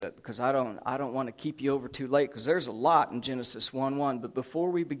because I don't want to keep you over too late, because there's a lot in Genesis 1:1. But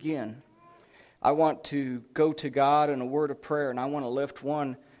before we begin, I want to go to God in a word of prayer, and I want to lift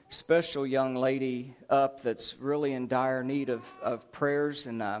one special young lady up that's really in dire need of prayers,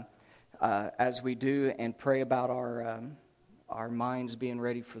 and as we do, and pray about our minds being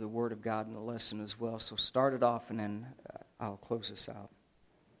ready for the Word of God and the lesson as well. So start it off, and then I'll close this out.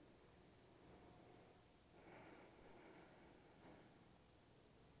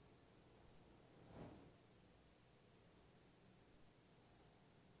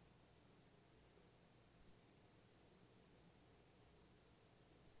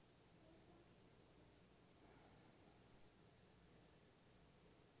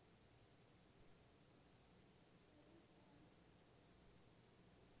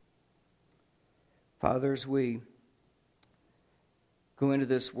 Father, as we go into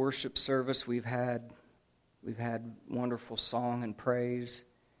this worship service, we've had wonderful song and praise.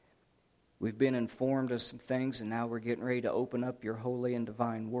 We've been informed of some things, and now we're getting ready to open up your holy and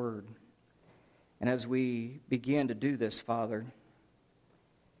divine word. And as we begin to do this, Father,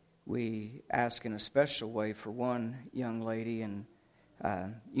 we ask in a special way for one young lady, and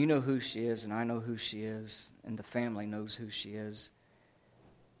you know who she is, and I know who she is, and the family knows who she is.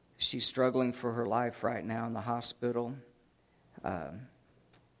 She's struggling for her life right now in the hospital.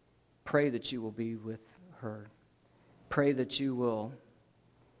 Pray that you will be with her. Pray that you will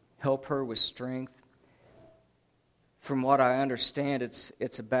help her with strength. From what I understand,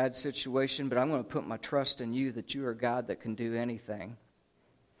 it's a bad situation, but I'm going to put my trust in you that you are God that can do anything.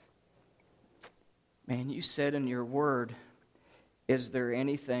 Man, you said in your word, is there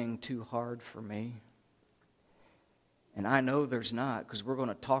anything too hard for me? And I know there's not, because we're going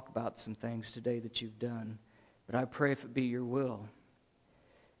to talk about some things today that you've done. But I pray if it be your will,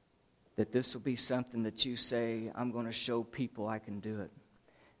 that this will be something that you say, I'm going to show people I can do it.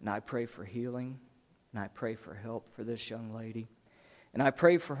 And I pray for healing, and I pray for help for this young lady. And I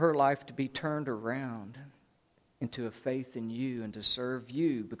pray for her life to be turned around into a faith in you and to serve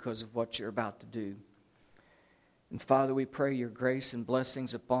you because of what you're about to do. And Father, we pray your grace and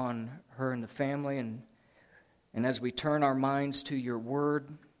blessings upon her and the family, and as we turn our minds to your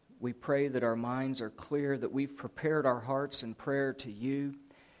word, we pray that our minds are clear, that we've prepared our hearts in prayer to you,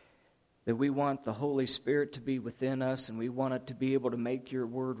 that we want the Holy Spirit to be within us, and we want it to be able to make your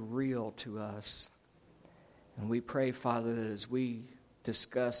word real to us. And we pray, Father, that as we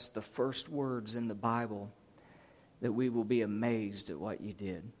discuss the first words in the Bible, that we will be amazed at what you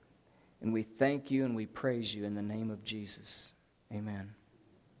did. And we thank you and we praise you in the name of Jesus. Amen.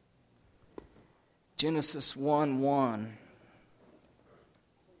 Genesis 1:1,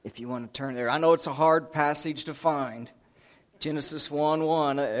 if you want to turn there. I know it's a hard passage to find. Genesis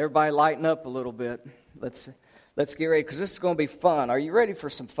 1:1. Everybody lighten up a little bit. Let's get ready, because this is going to be fun. Are you ready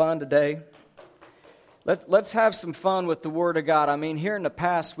for some fun today? Let's have some fun with the Word of God. I mean, here in the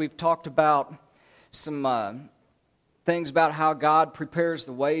past, we've talked about some things about how God prepares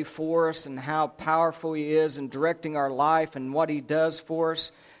the way for us and how powerful He is in directing our life and what He does for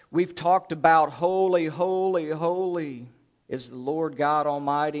us. We've talked about holy, holy, holy is the Lord God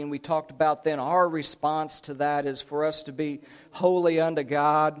Almighty. And we talked about then our response to that is for us to be holy unto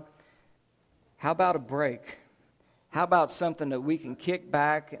God. How about a break? How about something that we can kick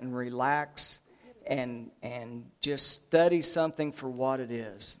back and relax and just study something for what it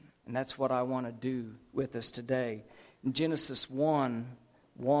is? And that's what I want to do with us today. In Genesis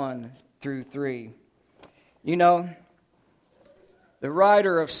 1:1 through 3. You know, the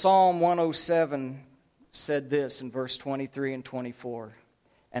writer of Psalm 107 said this in verse 23 and 24.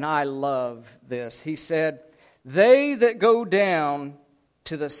 And I love this. He said, "They that go down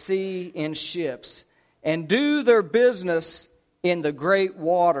to the sea in ships and do their business in the great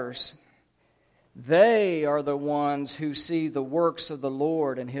waters, they are the ones who see the works of the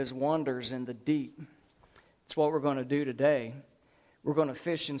Lord and His wonders in the deep." That's what we're going to do today. We're going to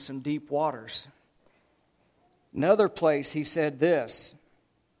fish in some deep waters. Another place he said this,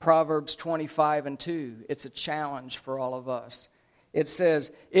 Proverbs 25:2. It's a challenge for all of us. It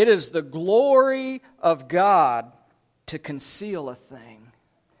says, "It is the glory of God to conceal a thing,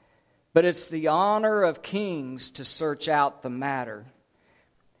 but it's the honor of kings to search out the matter."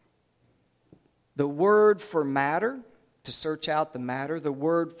 The word for matter, to search out the matter, the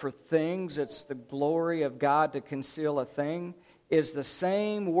word for things, it's the glory of God to conceal a thing, is the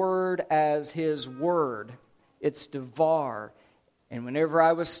same word as His word. It's devar. And whenever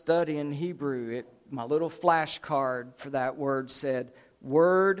I was studying Hebrew, my little flashcard for that word said,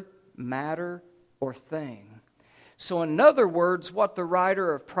 word, matter, or thing. So in other words, what the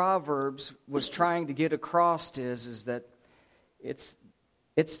writer of Proverbs was trying to get across is that it's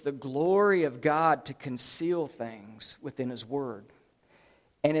It's the glory of God to conceal things within His Word.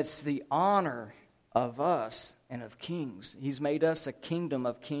 And it's the honor of us and of kings. He's made us a kingdom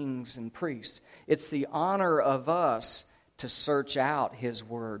of kings and priests. It's the honor of us to search out His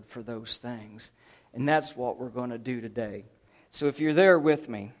Word for those things. And that's what we're going to do today. So if you're there with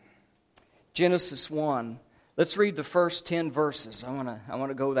me, Genesis 1, let's read the first 10 verses. I want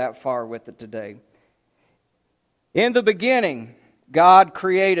to go that far with it today. In the beginning, God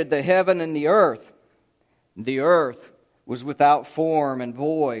created the heaven and the earth. The earth was without form and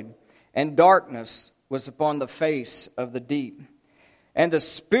void, and darkness was upon the face of the deep. And the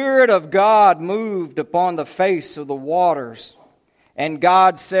Spirit of God moved upon the face of the waters. And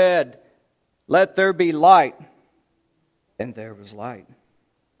God said, "Let there be light." And there was light.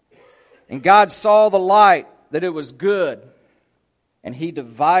 And God saw the light, that it was good. And He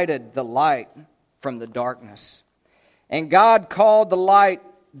divided the light from the darkness. And God called the light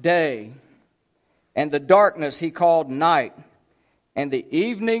day, and the darkness He called night. And the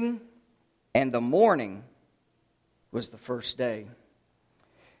evening and the morning was the first day.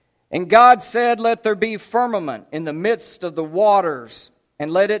 And God said, "Let there be firmament in the midst of the waters,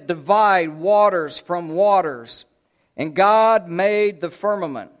 and let it divide waters from waters." And God made the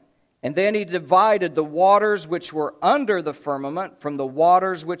firmament. And then He divided the waters which were under the firmament from the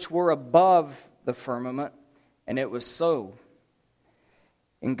waters which were above the firmament. And it was so.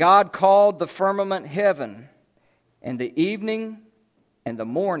 And God called the firmament heaven, and the evening and the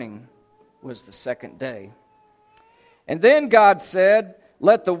morning was the second day. And then God said,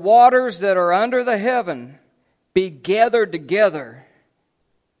 "Let the waters that are under the heaven be gathered together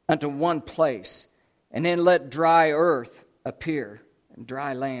unto one place, and then let dry earth appear, and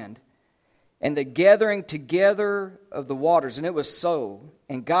dry land. And the gathering together of the waters," and it was so.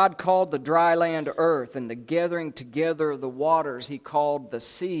 And God called the dry land earth, and the gathering together of the waters He called the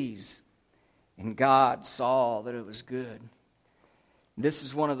seas. And God saw that it was good. This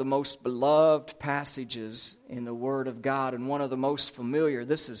is one of the most beloved passages in the Word of God, and one of the most familiar.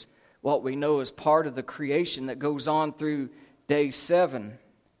 This is what we know as part of the creation that goes on through day 7.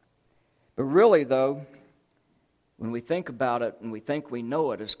 But really, though, when we think about it, and we think we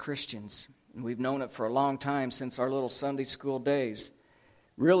know it as Christians, and we've known it for a long time since our little Sunday school days,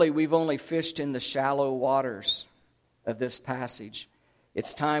 really we've only fished in the shallow waters of this passage.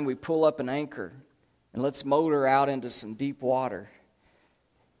 It's time we pull up an anchor and let's motor out into some deep water.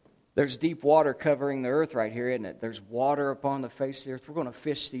 There's deep water covering the earth right here, isn't it? There's water upon the face of the earth. We're going to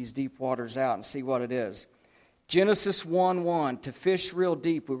fish these deep waters out and see what it is. Genesis 1:1, to fish real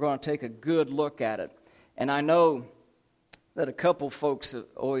deep, we're going to take a good look at it. And I know that a couple folks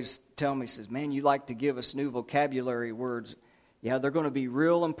always tell me, says, "Man, you like to give us new vocabulary words." Yeah, they're going to be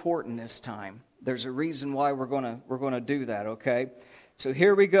real important this time. There's a reason why we're going to do that, okay? So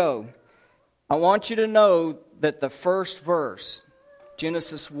here we go. I want you to know that the first verse,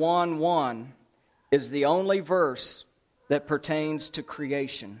 Genesis 1:1, is the only verse that pertains to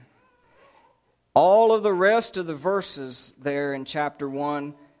creation. All of the rest of the verses there in chapter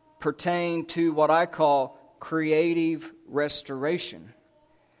 1 pertain to what I call creative restoration.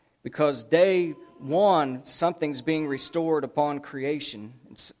 Because day 1, something's being restored upon creation.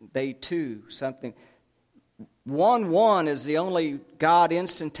 It's day 2, something. 1:1 is the only God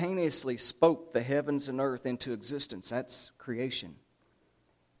instantaneously spoke the heavens and earth into existence. That's creation.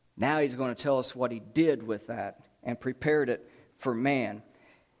 Now He's going to tell us what He did with that and prepared it for man.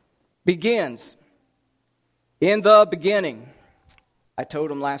 Begins. In the beginning. I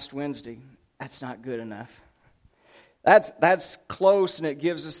told him last Wednesday, that's not good enough. That's close, and it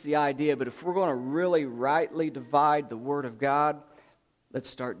gives us the idea. But if we're going to really rightly divide the Word of God, let's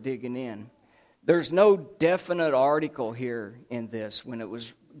start digging in. There's no definite article here in this when it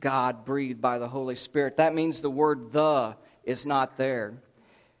was God breathed by the Holy Spirit. That means the word "the" is not there.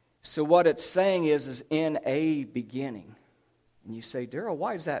 So what it's saying is in a beginning. And you say, "Daryl,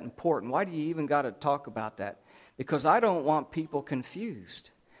 why is that important? Why do you even got to talk about that?" Because I don't want people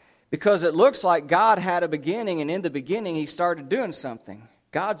confused. Because it looks like God had a beginning, and in the beginning He started doing something.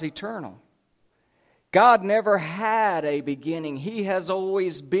 God's eternal. God never had a beginning. He has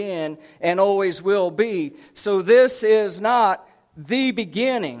always been and always will be. So this is not the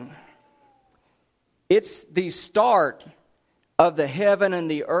beginning. It's the start of the heaven and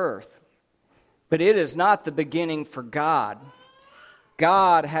the earth. But it is not the beginning for God.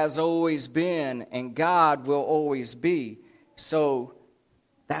 God has always been, and God will always be. So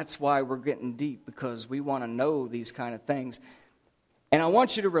that's why we're getting deep, because we want to know these kind of things. And I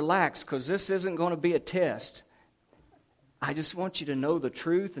want you to relax, because this isn't going to be a test. I just want you to know the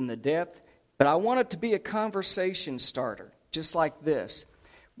truth and the depth, but I want it to be a conversation starter, just like this.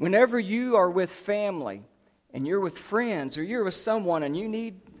 Whenever you are with family and you're with friends or you're with someone and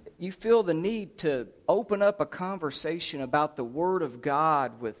you feel the need to open up a conversation about the Word of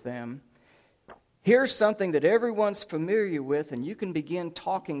God with them, here's something that everyone's familiar with, and you can begin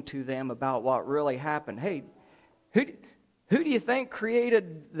talking to them about what really happened. Hey, who do you think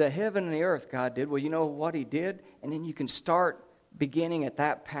created the heaven and the earth? God did. Well, you know what He did? And then you can start beginning at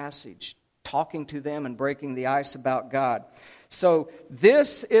that passage, talking to them and breaking the ice about God. So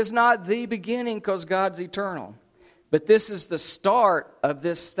this is not the beginning because God's eternal. But this is the start of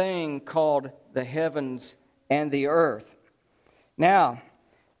this thing called the heavens and the earth. Now,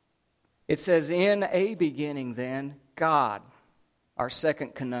 it says, in a beginning then, God, our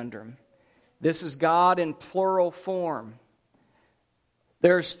second conundrum. This is God in plural form.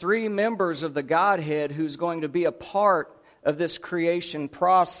 There's three members of the Godhead who's going to be a part of this creation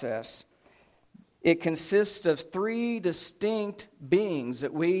process. It consists of three distinct beings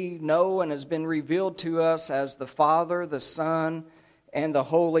that we know and has been revealed to us as the Father, the Son, and the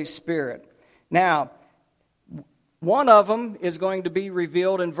Holy Spirit. Now, one of them is going to be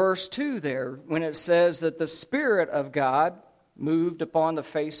revealed in verse 2 there when it says that the Spirit of God moved upon the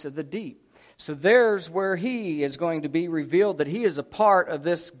face of the deep. So there's where He is going to be revealed, that He is a part of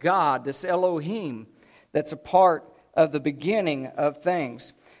this God, this Elohim, that's a part of the beginning of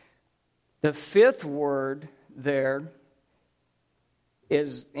things. The fifth word there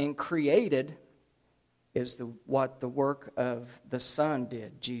is in created is what the work of the Son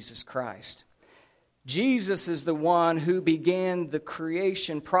did, Jesus Christ. Jesus is the one who began the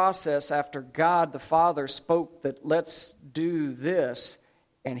creation process after God the Father spoke that let's do this,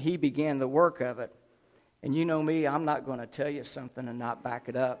 and He began the work of it. And you know me, I'm not going to tell you something and not back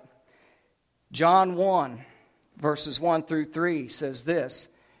it up. John 1, verses 1 through 3 says this.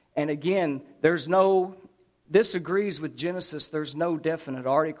 And again, this agrees with Genesis. There's no definite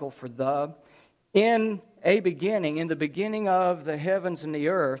article for the. In the beginning of the heavens and the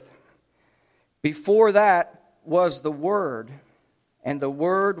earth, before that was the Word, and the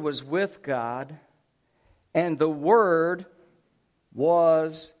Word was with God, and the Word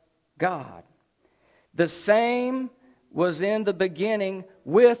was God. The same was in the beginning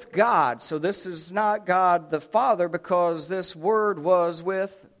with God. So this is not God the Father, because this Word was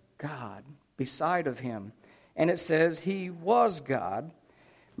with God, beside of Him. And it says He was God.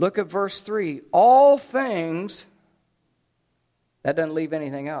 Look at verse 3. All things, that doesn't leave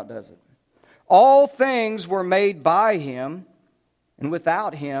anything out, does it? All things were made by Him, and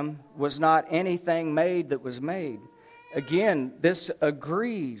without Him was not anything made that was made. Again, this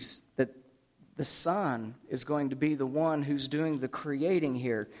agrees that the Son is going to be the one who's doing the creating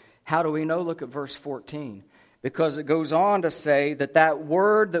here. How do we know? Look at verse 14. Because it goes on to say that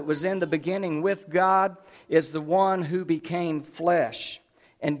Word that was in the beginning with God is the one who became flesh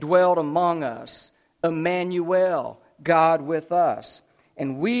and dwelt among us. Emmanuel, God with us.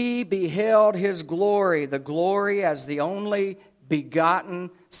 And we beheld His glory, the glory as the only begotten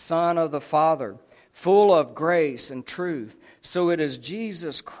Son of the Father, full of grace and truth. So it is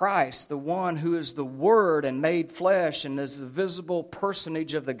Jesus Christ, the one who is the Word and made flesh and is the visible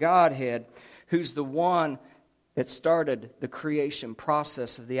personage of the Godhead, who's the one that started the creation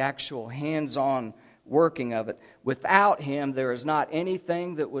process of the actual hands-on working of it. Without Him, there is not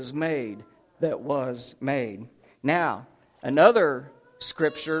anything that was made that was made. Now, another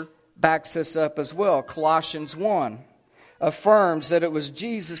Scripture backs this up as well. Colossians 1 affirms that it was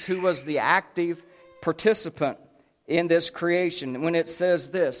Jesus who was the active participant in this creation. When it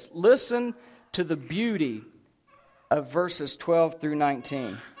says this, listen to the beauty of verses 12 through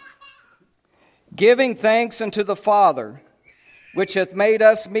 19. Giving thanks unto the Father, which hath made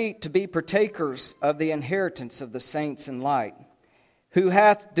us meet to be partakers of the inheritance of the saints in light, who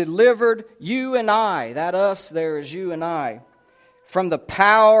hath delivered you and I, that us there is you and I, from the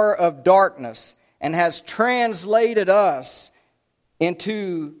power of darkness, and has translated us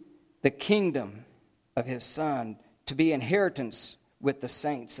into the kingdom of His Son, to be inheritance with the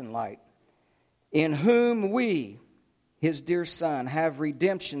saints in light, in whom we, His dear Son, have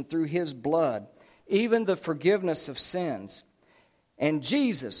redemption through His blood, even the forgiveness of sins. And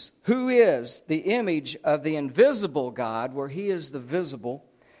Jesus, who is the image of the invisible God, where He is the visible,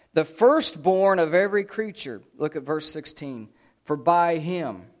 the firstborn of every creature. Look at verse 16. For by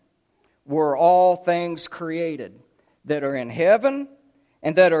Him were all things created, that are in heaven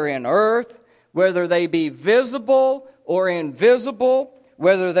and that are in earth, whether they be visible or invisible,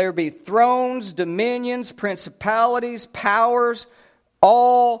 whether there be thrones, dominions, principalities, powers,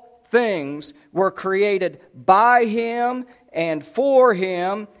 all things were created by Him and for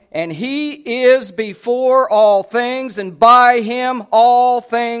Him, And He is before all things, and by Him all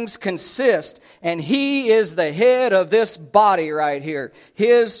things consist. And He is the head of this body right here,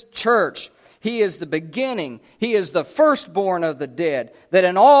 His church. He is the beginning. He is the firstborn of the dead, that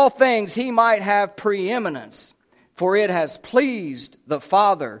in all things He might have preeminence. For it has pleased the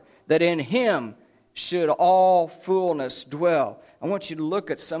Father that in Him should all fullness dwell. I want you to look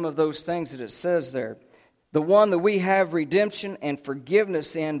at some of those things that it says there. The one that we have redemption and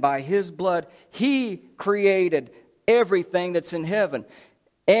forgiveness in by His blood. He created everything that's in heaven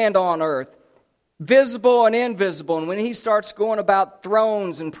and on earth, visible and invisible. And when He starts going about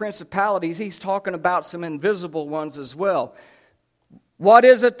thrones and principalities, He's talking about some invisible ones as well. What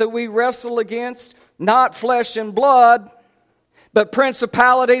is it that we wrestle against? Not flesh and blood, but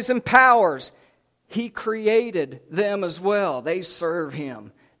principalities and powers. He created them as well. They serve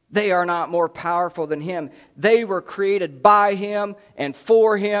Him. They are not more powerful than Him. They were created by Him and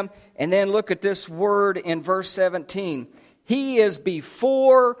for Him. And then look at this word in verse 17. He is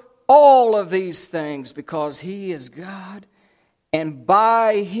before all of these things because He is God. And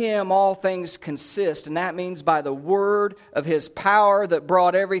by Him all things consist. And that means by the word of His power that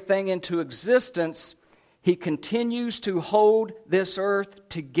brought everything into existence, He continues to hold this earth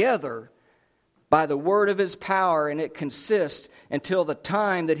together by the word of His power, and it consists until the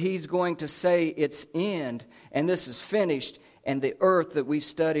time that He's going to say it's end, and this is finished, and the earth that we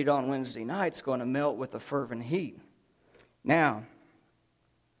studied on Wednesday night is going to melt with a fervent heat. Now,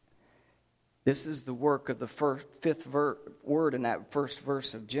 this is the work of the fifth word in that first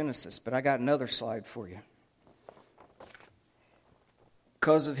verse of Genesis, but I got another slide for you.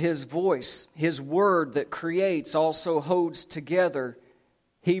 Because of His voice, His word that creates also holds together.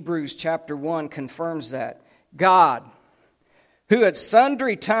 Hebrews chapter 1 confirms that. God, who at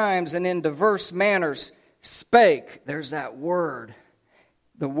sundry times and in diverse manners spake, there's that word,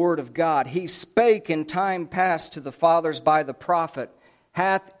 the word of God. He spake in time past to the fathers by the prophet,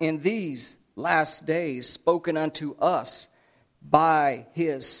 hath in these last days spoken unto us by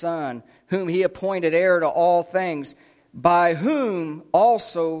His Son, whom He appointed heir to all things, by whom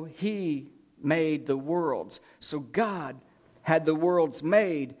also He made the worlds. So God had the worlds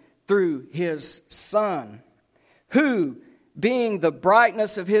made through His Son, who, being the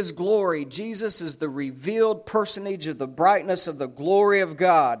brightness of His glory, Jesus is the revealed personage of the brightness of the glory of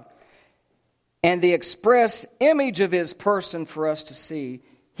God, and the express image of His person for us to see.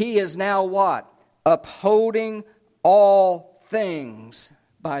 He is now what? Upholding all things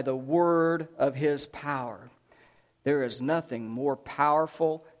by the word of His power. There is nothing more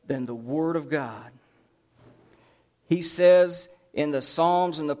powerful than the Word of God. He says in the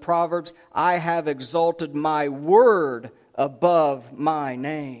Psalms and the Proverbs, I have exalted my word above my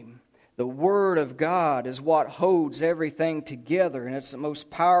name. The Word of God is what holds everything together, and it's the most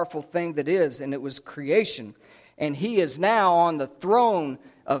powerful thing that is, and it was creation. And He is now on the throne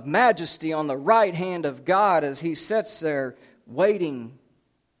of majesty on the right hand of God as He sits there waiting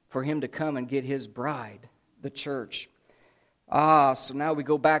for Him to come and get His bride, the church. So now we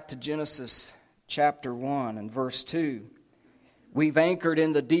go back to Genesis chapter 1 and verse 2. We've anchored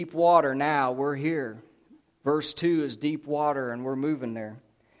in the deep water now. We're here. Verse 2 is deep water and we're moving there.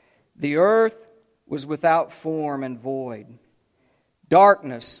 The earth was without form and void.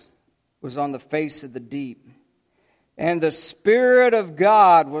 Darkness was on the face of the deep. And the Spirit of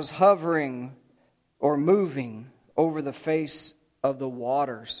God was hovering or moving over the face of the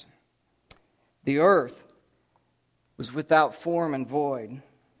waters. The earth was without form and void.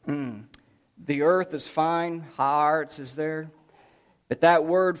 The earth is fine. Hearts is there. But that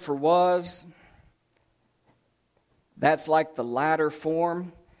word for was, that's like the latter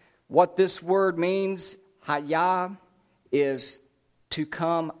form. What this word means, hayah, is to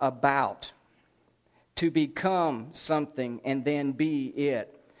come about, to become something and then be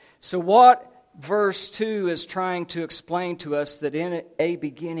it. So what verse 2 is trying to explain to us that in a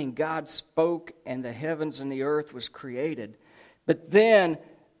beginning God spoke and the heavens and the earth was created. But then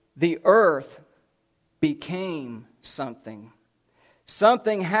the earth became something.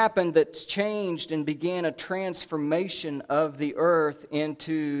 Something happened that changed and began a transformation of the earth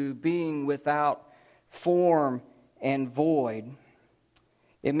into being without form and void.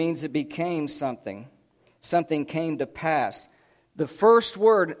 It means it became something. Something came to pass. The first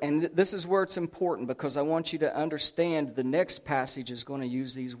word, and this is where it's important because I want you to understand the next passage is going to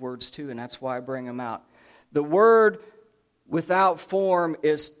use these words too, and that's why I bring them out. The word without form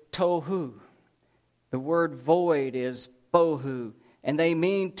is tohu. The word void is bohu. And they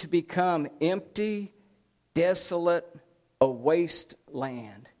mean to become empty, desolate, a waste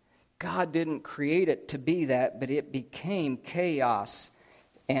land. God didn't create it to be that, but it became chaos.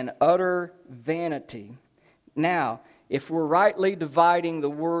 and utter vanity. Now, if we're rightly dividing the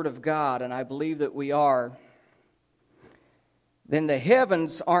Word of God, and I believe that we are, then the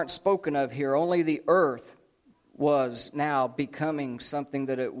heavens aren't spoken of here. Only the earth was now becoming something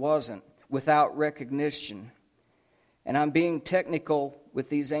that it wasn't, without recognition. And I'm being technical with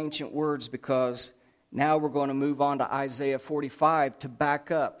these ancient words because now we're going to move on to Isaiah 45 to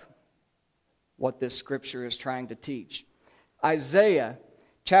back up what this scripture is trying to teach. Isaiah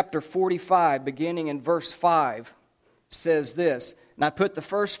chapter 45, beginning in verse 5, says this. And I put the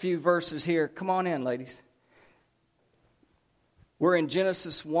first few verses here. Come on in, ladies. We're in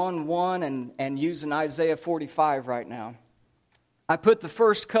Genesis 1:1 and using Isaiah 45 right now. I put the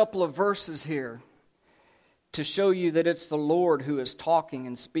first couple of verses here to show you that it's the Lord who is talking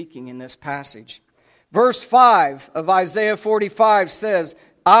and speaking in this passage. Verse 5 of Isaiah 45 says,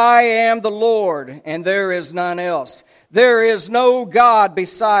 I am the Lord, and there is none else. There is no God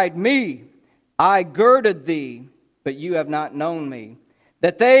beside me. I girded thee, but you have not known me.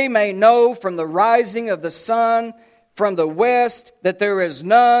 That they may know from the rising of the sun, from the west, that there is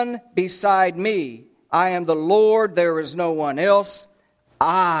none beside me. I am the Lord, there is no one else.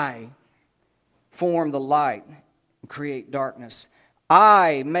 I form the light and create darkness.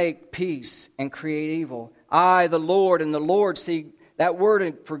 I make peace and create evil. I, the Lord, and the Lord. See, that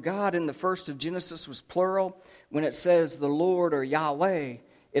word for God in the first of Genesis was plural. When it says the Lord or Yahweh,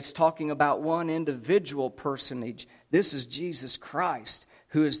 it's talking about one individual personage. This is Jesus Christ,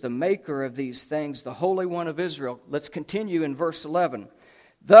 who is the maker of these things, the Holy One of Israel. Let's continue in verse 11.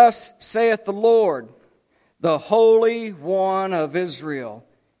 Thus saith the Lord, the Holy One of Israel,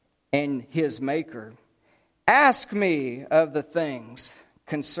 and His Maker. Ask me of the things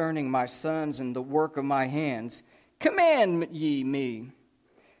concerning my sons and the work of my hands. Command ye me.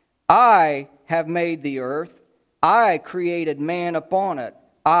 I have made the earth. I created man upon it.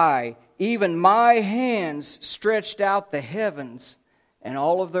 I, even my hands, stretched out the heavens, and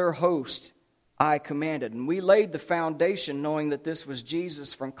all of their host I commanded. And we laid the foundation knowing that this was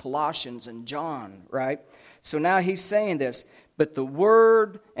Jesus from Colossians and John, right? So now he's saying this. But the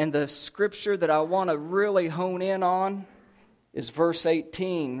word and the scripture that I want to really hone in on is verse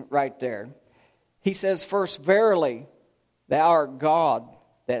 18 right there. He says, first, verily, thou art God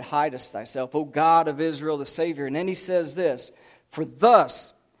that hidest thyself, O God of Israel, the Savior. And then he says this, for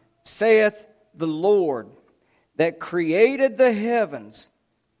thus saith the Lord that created the heavens.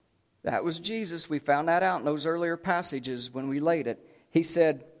 That was Jesus. We found that out in those earlier passages when we laid it. He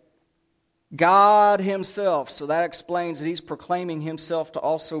said, God Himself. So that explains that He's proclaiming Himself to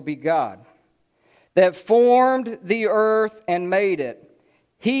also be God. That formed the earth and made it.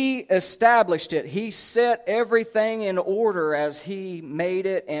 He established it. He set everything in order as He made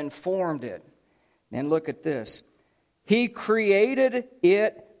it and formed it. And look at this. He created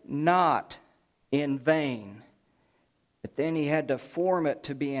it not in vain. But then He had to form it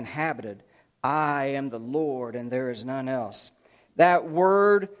to be inhabited. I am the Lord, and there is none else. That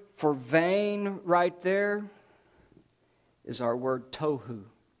word for vain right there is our word tohu.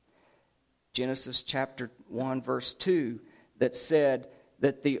 Genesis chapter 1 verse 2 that said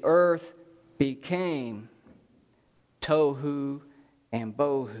that the earth became tohu and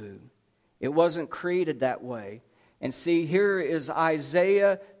bohu. It wasn't created that way. And see, here is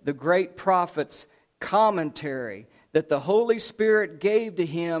Isaiah, the great prophet's commentary that the Holy Spirit gave to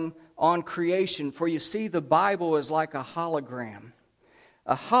him on creation. For you see, the Bible is like a hologram.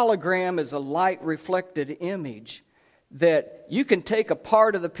 A hologram is a light-reflected image that you can take a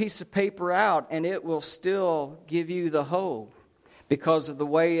part of the piece of paper out and it will still give you the whole because of the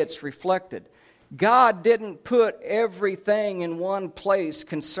way it's reflected. God didn't put everything in one place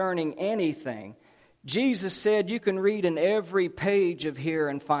concerning anything. Jesus said you can read in every page of here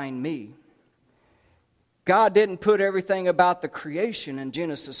and find me. God didn't put everything about the creation in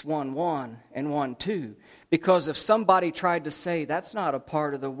Genesis 1:1 and 1:2. Because if somebody tried to say that's not a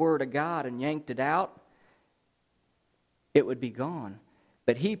part of the Word of God and yanked it out, it would be gone.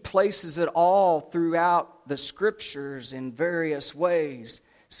 But He places it all throughout the Scriptures in various ways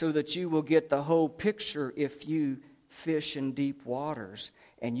so that you will get the whole picture if you fish in deep waters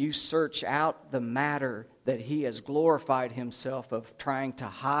and you search out the matter that He has glorified Himself of trying to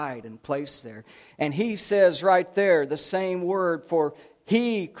hide and place there. And He says right there the same word for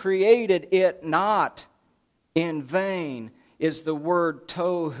He created it not in vain is the word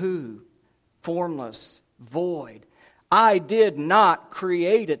tohu, formless, void. I did not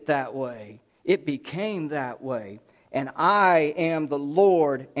create it that way. It became that way. And I am the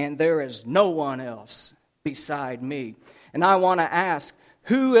Lord, and there is no one else beside me. And I want to ask,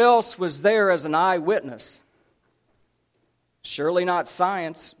 who else was there as an eyewitness? Surely not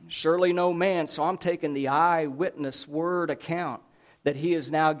science, surely no man. So I'm taking the eyewitness word account that he is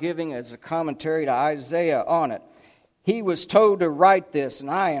now giving as a commentary to Isaiah on it. He was told to write this, and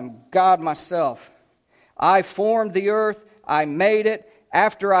I am God myself. I formed the earth, I made it.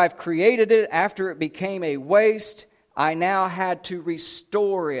 After I've created it, after it became a waste, I now had to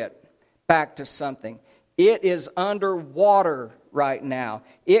restore it back to something. It is underwater right now.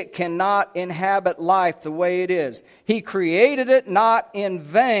 It cannot inhabit life the way it is. He created it not in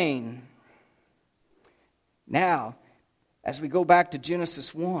vain. Now, as we go back to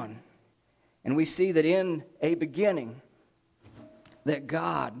Genesis 1, and we see that in a beginning, that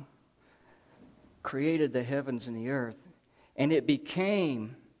God created the heavens and the earth, and it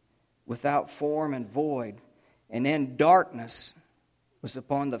became without form and void, and then darkness was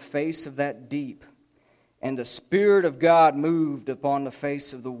upon the face of that deep, and the Spirit of God moved upon the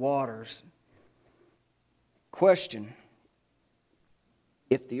face of the waters. Question: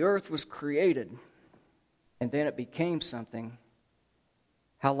 if the earth was created and then it became something,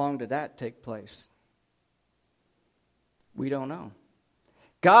 how long did that take place? We don't know.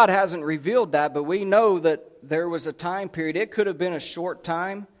 God hasn't revealed that, but we know that there was a time period. It could have been a short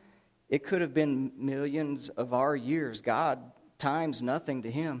time. It could have been millions of our years. God, time's nothing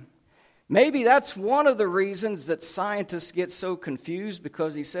to Him. Maybe that's one of the reasons that scientists get so confused,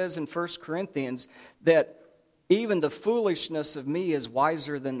 because he says in 1 Corinthians that even the foolishness of me is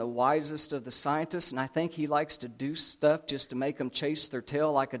wiser than the wisest of the scientists, and I think he likes to do stuff just to make them chase their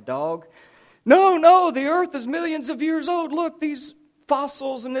tail like a dog. No, the earth is millions of years old. Look, these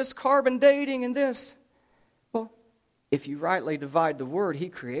fossils and this carbon dating and this. Well, if you rightly divide the word, he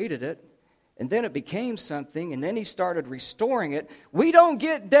created it. And then it became something, and then he started restoring it. We don't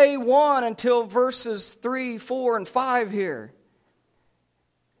get day one until verses 3, 4, and 5 here.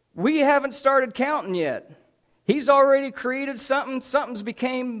 We haven't started counting yet. He's already created something. Something's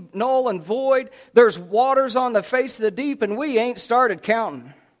became null and void. There's waters on the face of the deep, and we ain't started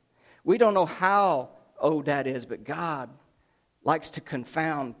counting. We don't know how old that is, but God likes to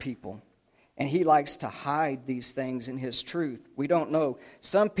confound people. And He likes to hide these things in His truth. We don't know.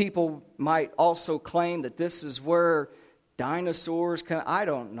 Some people might also claim that this is where dinosaurs come. I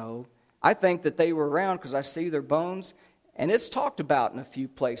don't know. I think that they were around because I see their bones. And it's talked about in a few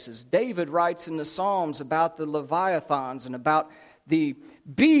places. David writes in the Psalms about the Leviathans and about the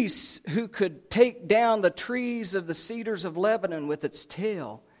beasts who could take down the trees of the cedars of Lebanon with its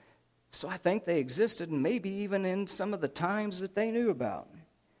tail. So I think they existed, and maybe even in some of the times that they knew about.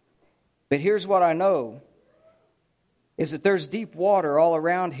 But here's what I know, is that there's deep water all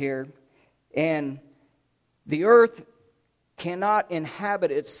around here, and the earth cannot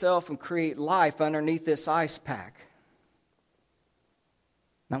inhabit itself and create life underneath this ice pack.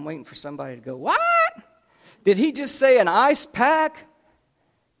 And I'm waiting for somebody to go, what? Did he just say an ice pack?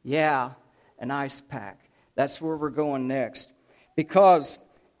 Yeah, an ice pack. That's where we're going next. Because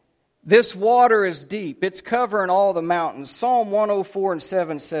this water is deep. It's covering all the mountains. Psalm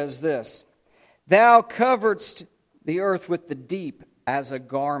 104:7 says this: Thou coveredst the earth with the deep as a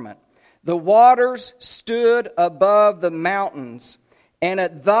garment. The waters stood above the mountains, and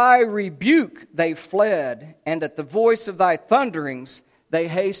at thy rebuke they fled, and at the voice of thy thunderings they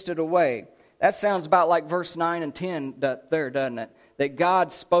hasted away. That sounds about like verse 9 and 10 there, doesn't it? That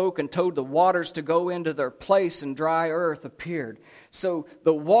God spoke and told the waters to go into their place, and dry earth appeared. So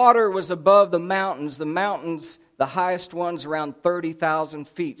the water was above the mountains. The mountains, the highest ones, around 30,000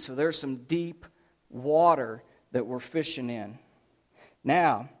 feet. So there's some deep water that we're fishing in.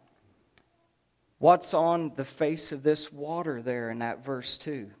 Now, what's on the face of this water there in that verse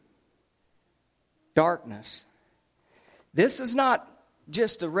 2? Darkness. This is not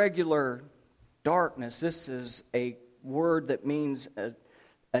just a regular darkness. This is a word that means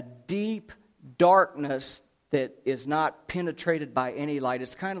a deep darkness that is not penetrated by any light.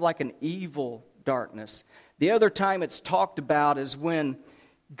 It's kind of like an evil darkness. The other time it's talked about is when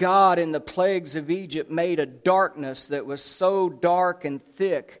God in the plagues of Egypt made a darkness that was so dark and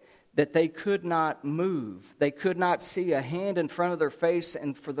thick that they could not move. They could not see a hand in front of their face,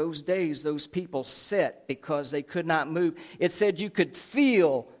 and for those days those people sat because they could not move. It said you could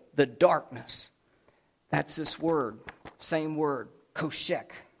feel the darkness. That's this word, same word,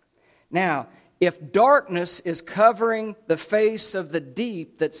 koshek. Now, if darkness is covering the face of the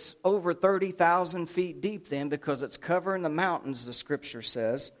deep that's over 30,000 feet deep then, because it's covering the mountains, the Scripture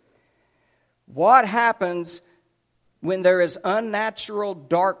says, what happens when there is unnatural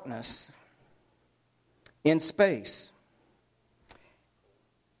darkness in space?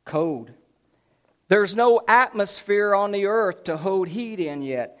 Cold. There's no atmosphere on the earth to hold heat in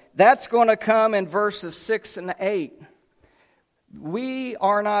yet. That's going to come in verses 6 and 8. We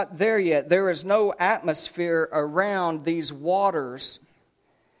are not there yet. There is no atmosphere around these waters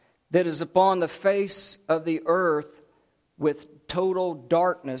that is upon the face of the earth with total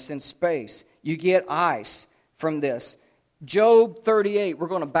darkness in space. You get ice from this. Job 38, we're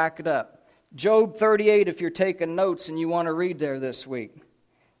going to back it up. Job 38, if you're taking notes and you want to read there this week.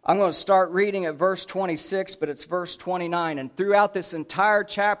 I'm going to start reading at verse 26, but it's verse 29. And throughout this entire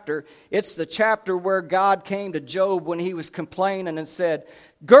chapter, it's the chapter where God came to Job when he was complaining and said,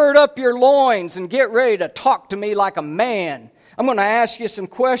 "Gird up your loins and get ready to talk to me like a man. I'm going to ask you some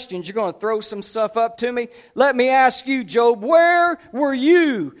questions. You're going to throw some stuff up to me. Let me ask you, Job, where were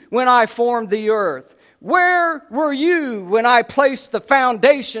you when I formed the earth? Where were you when I placed the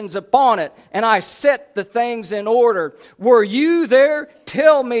foundations upon it and I set the things in order? Were you there?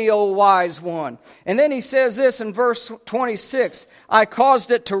 Tell me, O wise one." And then he says this in verse 26, "I caused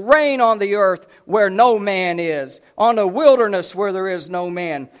it to rain on the earth where no man is, on the wilderness where there is no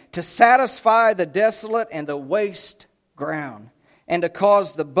man, to satisfy the desolate and the waste ground, and to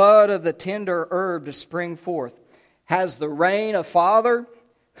cause the bud of the tender herb to spring forth. Has the rain a father?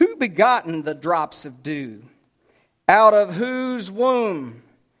 Who begotten the drops of dew? Out of whose womb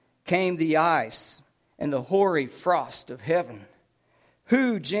came the ice and the hoary frost of heaven?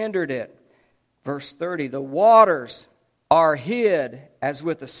 Who gendered it?" Verse 30, "The waters are hid as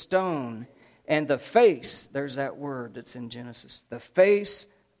with a stone, and the face," there's that word that's in Genesis, "the face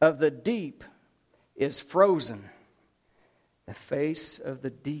of the deep is frozen." The face of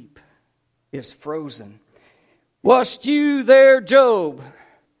the deep is frozen. "Wast you there, Job,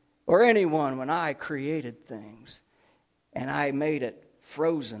 or anyone, when I created things and I made it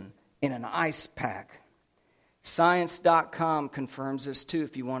frozen in an ice pack?" Science.com confirms this too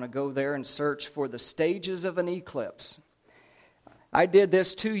if you want to go there and search for the stages of an eclipse. I did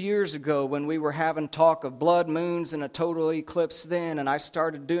this 2 years ago when we were having talk of blood moons and a total eclipse then, and I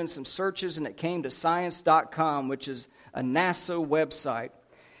started doing some searches and it came to Science.com, which is a NASA website.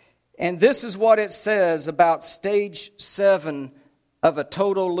 And this is what it says about stage 7 of a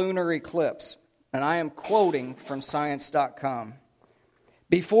total lunar eclipse. And I am quoting from Science.com.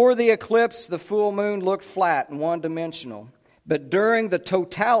 "Before the eclipse, the full moon looked flat and one-dimensional. But during the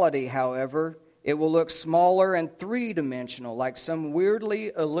totality, however, it will look smaller and three-dimensional, like some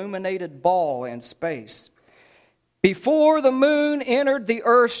weirdly illuminated ball in space. Before the moon entered the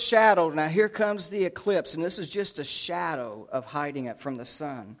earth's shadow," now here comes the eclipse, and this is just a shadow of hiding it from the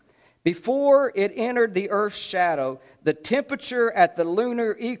sun. "Before it entered the earth's shadow, the temperature at the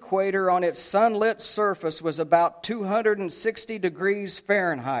lunar equator on its sunlit surface was about 260 degrees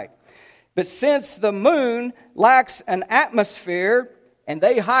Fahrenheit. But since the moon lacks an atmosphere," and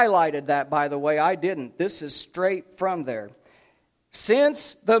they highlighted that, by the way, I didn't. This is straight from there.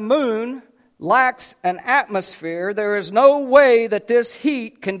 "Since the moon lacks an atmosphere, there is no way that this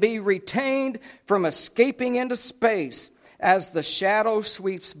heat can be retained from escaping into space as the shadow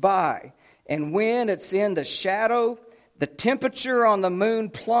sweeps by. And when it's in the shadow, the temperature on the moon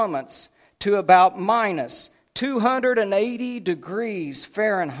plummets to about minus 280 degrees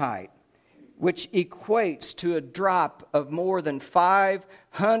Fahrenheit, which equates to a drop of more than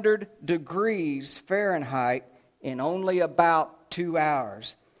 500 degrees Fahrenheit in only about 2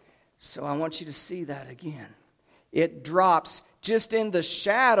 hours." So I want you to see that again. It drops just in the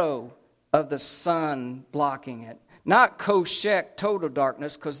shadow of the sun blocking it. Not Koshek, total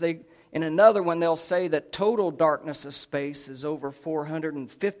darkness, because in another one they'll say that total darkness of space is over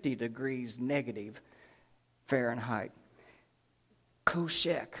 450 degrees negative Fahrenheit.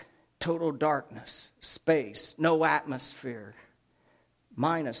 Koshek, total darkness, space, no atmosphere,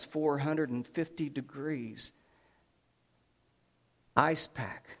 minus 450 degrees. Ice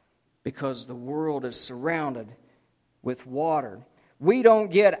pack, because the world is surrounded with water. We don't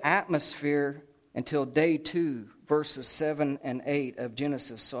get atmosphere until day 2, verses 7 and 8 of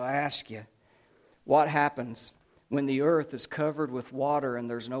Genesis. So I ask you, what happens when the earth is covered with water and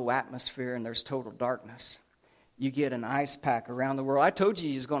there's no atmosphere and there's total darkness? You get an ice pack around the world. I told you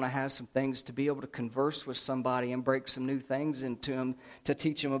he's going to have some things to be able to converse with somebody and break some new things into them to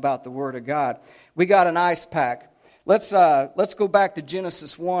teach them about the Word of God. We got an ice pack. Let's go back to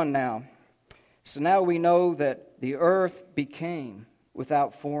Genesis 1 now. So now we know that the earth became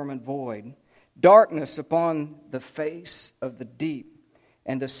without form and void, darkness upon the face of the deep,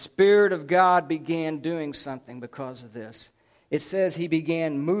 and the Spirit of God began doing something because of this. It says He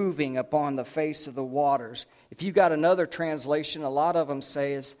began moving upon the face of the waters. If you've got another translation, a lot of them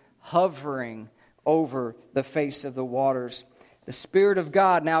say is hovering over the face of the waters. The Spirit of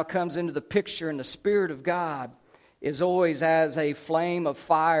God now comes into the picture, and the Spirit of God is always as a flame of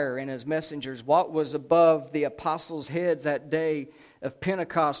fire in his messengers. What was above the apostles' heads that day of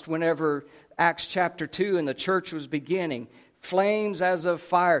Pentecost, whenever Acts chapter 2 and the church was beginning? Flames as of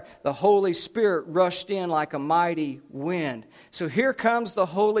fire. The Holy Spirit rushed in like a mighty wind. So here comes the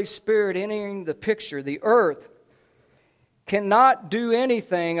Holy Spirit entering the picture. The earth cannot do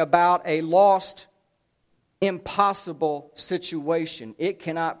anything about a lost, impossible situation. It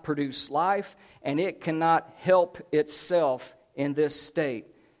cannot produce life, and it cannot help itself in this state.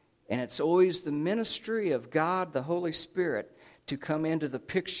 And it's always the ministry of God, the Holy Spirit, to come into the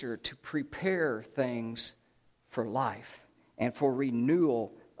picture to prepare things for life and for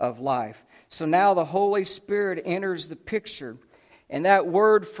renewal of life. So now the Holy Spirit enters the picture, and that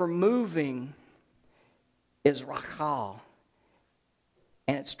word for moving is rachal.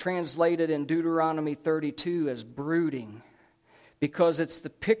 And it's translated in Deuteronomy 32 as brooding, because it's the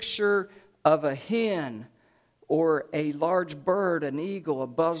picture of a hen or a large bird, an eagle, a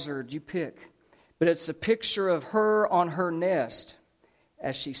buzzard, you pick. But it's a picture of her on her nest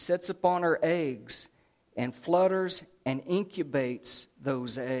as she sits upon her eggs and flutters and incubates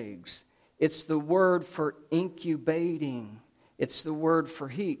those eggs. It's the word for incubating. It's the word for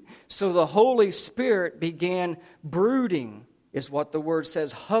heat. So the Holy Spirit began brooding, is what the word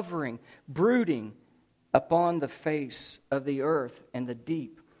says, hovering, brooding upon the face of the earth and the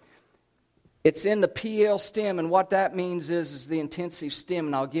deep. It's in the PL stem, and what that means is the intensive stem,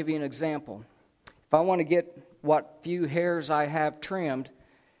 and I'll give you an example. If I want to get what few hairs I have trimmed,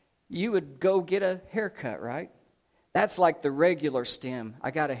 you would go get a haircut, right? That's like the regular stem. I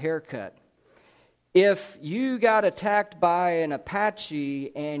got a haircut. If you got attacked by an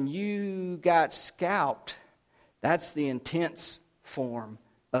Apache and you got scalped, that's the intense form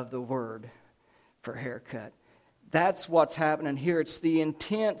of the word for haircut. That's what's happening here. It's the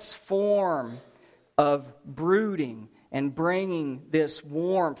intense form of brooding and bringing this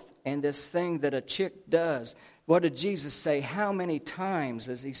warmth and this thing that a chick does. What did Jesus say? How many times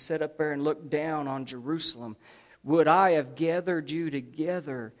as he sat up there and looked down on Jerusalem, would I have gathered you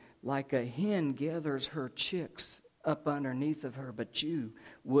together like a hen gathers her chicks up underneath of her, but you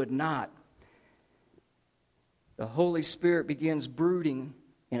would not. The Holy Spirit begins brooding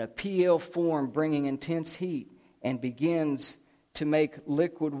in a PL form, bringing intense heat, and begins to make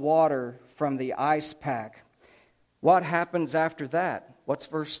liquid water from the ice pack. What happens after that? What's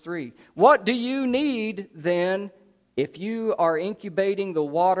verse 3? What do you need then if you are incubating the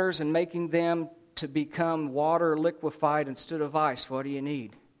waters and making them to become water liquefied instead of ice? What do you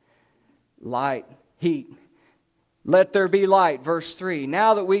need? Light, heat. Let there be light, verse 3.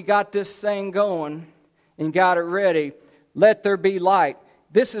 Now that we got this thing going and got it ready, let there be light.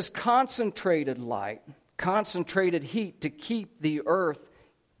 This is concentrated light, concentrated heat to keep the earth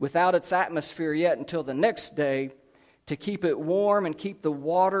without its atmosphere yet until the next day, to keep it warm and keep the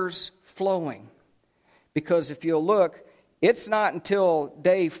waters flowing. Because if you'll look, it's not until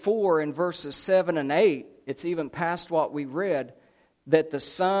day 4 in verses 7 and 8, it's even past what we read, that the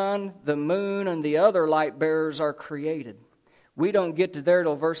sun, the moon, and the other light bearers are created. We don't get to there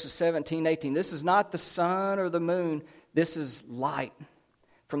till verses 17, 18. This is not the sun or the moon. This is light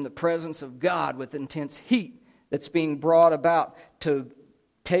from the presence of God with intense heat that's being brought about to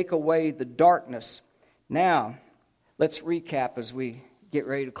take away the darkness. Now, let's recap as we get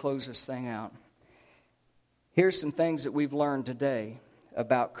ready to close this thing out. Here's some things that we've learned today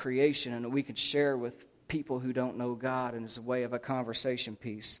about creation and that we could share with people who don't know God, and as a way of a conversation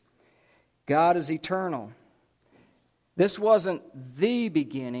piece. God is eternal. This wasn't the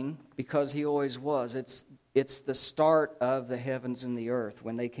beginning, because He always was. It's the start of the heavens and the earth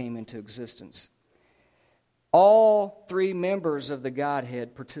when they came into existence. All 3 members of the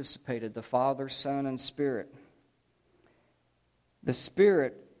Godhead participated, the Father, Son, and Spirit. The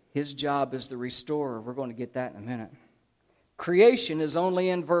Spirit, His job is the restorer. We're going to get that in a minute. Creation is only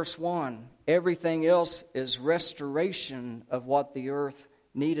in verse 1. Everything else is restoration of what the earth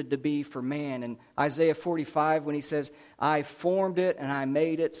needed to be for man. In Isaiah 45, when he says, I formed it and I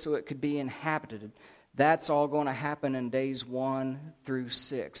made it so it could be inhabited. That's all going to happen in days 1 through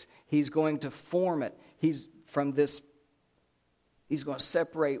 6. He's going to form it. He's going to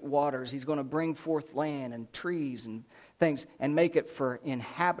separate waters. He's going to bring forth land and trees and things and make it for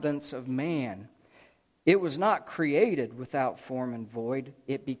inhabitants of man. It was not created without form and void.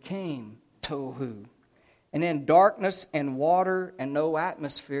 It became tohu. And then darkness and water and no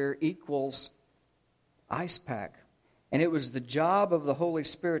atmosphere equals ice pack. And it was the job of the Holy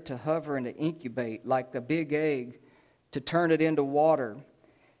Spirit to hover and to incubate like a big egg, to turn it into water.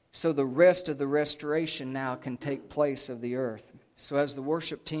 So the rest of the restoration now can take place of the earth. So as the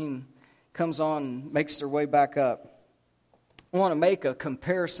worship team comes on, makes their way back up, I want to make a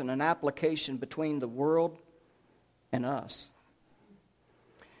comparison, an application between the world and us.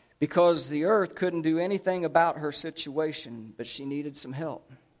 Because the earth couldn't do anything about her situation, but she needed some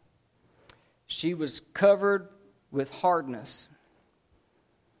help. She was covered with hardness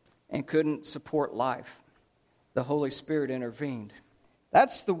and couldn't support life. The Holy Spirit intervened.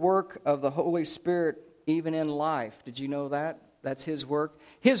 That's the work of the Holy Spirit even in life. Did you know that? That's His work.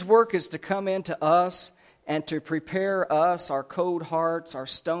 His work is to come into us and to prepare us, our cold hearts, our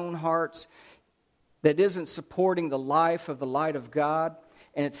stone hearts, that isn't supporting the life of the light of God.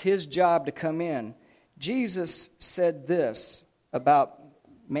 And it's His job to come in. Jesus said this about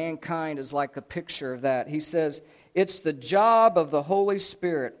mankind is like a picture of that. He says, it's the job of the Holy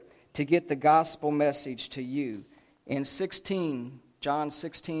Spirit to get the gospel message to you. In John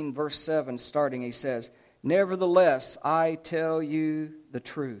 16, verse 7, starting, he says, nevertheless, I tell you the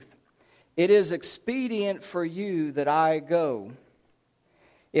truth. It is expedient for you that I go.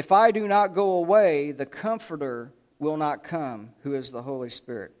 If I do not go away, the Comforter will not come, who is the Holy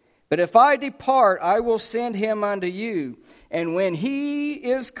Spirit. But if I depart, I will send Him unto you. And when He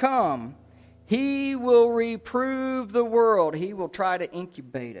is come, He will reprove the world. He will try to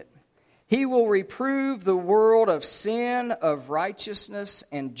incubate it. He will reprove the world of sin, of righteousness,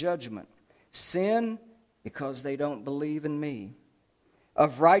 and judgment. Sin, because they don't believe in me.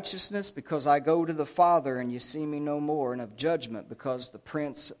 Of righteousness, because I go to the Father and you see me no more. And of judgment, because the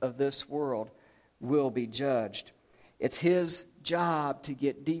prince of this world will be judged. It's His job to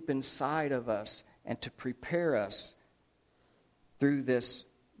get deep inside of us and to prepare us through this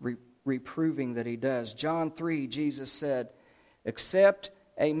reproving that He does. John 3, Jesus said, except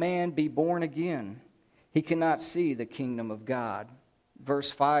a man be born again, he cannot see the kingdom of God. Verse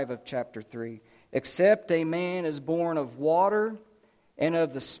 5 of chapter 3, except a man is born of water and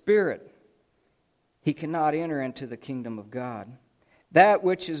of the Spirit, he cannot enter into the kingdom of God. That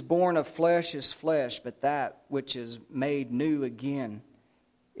which is born of flesh is flesh, but that which is made new again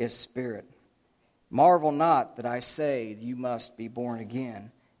is spirit. Marvel not that I say you must be born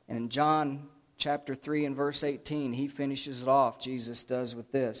again. And in John chapter 3 and verse 18, he finishes it off, Jesus does, with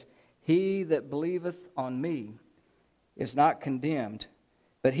this. He that believeth on me is not condemned,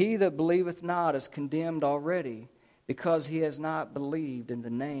 but he that believeth not is condemned already, because he has not believed in the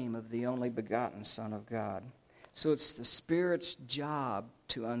name of the only begotten Son of God. So it's the Spirit's job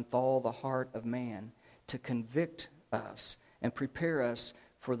to unthaw the heart of man, to convict us and prepare us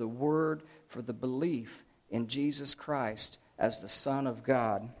for the Word, for the belief in Jesus Christ as the Son of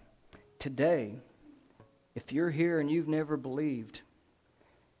God. Today, if you're here and you've never believed,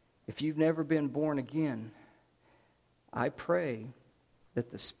 if you've never been born again, I pray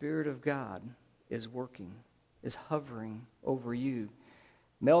that the Spirit of God is working, is hovering over you,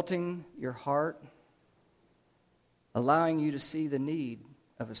 melting your heart, allowing you to see the need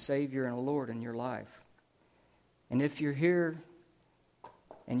of a Savior and a Lord in your life. And if you're here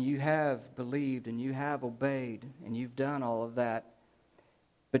and you have believed and you have obeyed and you've done all of that,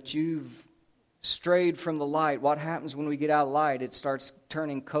 but you've strayed from the light, what happens when we get out of light? It starts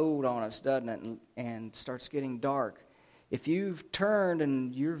turning cold on us, doesn't it? And starts getting dark. If you've turned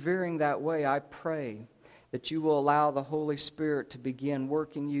and you're veering that way, I pray that you will allow the Holy Spirit to begin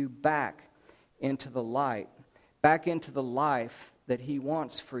working you back into the light, back into the life that He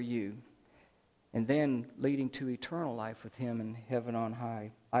wants for you, and then leading to eternal life with Him in heaven on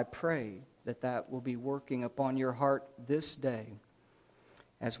high. I pray that that will be working upon your heart this day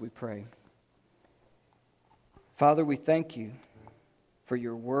as we pray. Father, we thank You for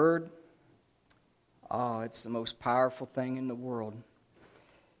Your Word. Oh, it's the most powerful thing in the world.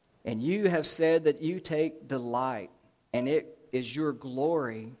 And You have said that You take delight, and it is Your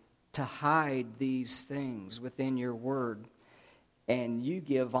glory to hide these things within Your Word. And You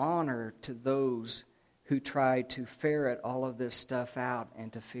give honor to those who try to ferret all of this stuff out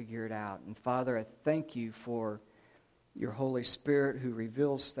and to figure it out. And Father, I thank You for Your Holy Spirit who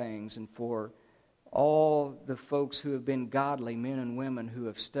reveals things, and for all the folks who have been godly, men and women who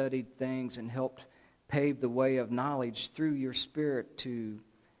have studied things and helped pave the way of knowledge through Your Spirit to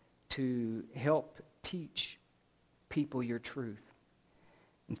help teach people Your truth.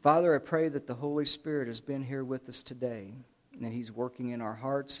 And Father, I pray that the Holy Spirit has been here with us today, and that He's working in our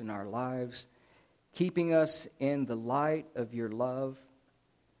hearts and our lives, keeping us in the light of Your love,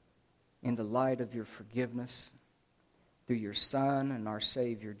 in the light of Your forgiveness, through Your Son and our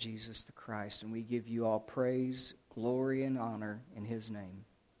Savior, Jesus the Christ. And we give You all praise, glory, and honor in His name.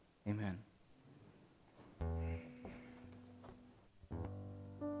 Amen.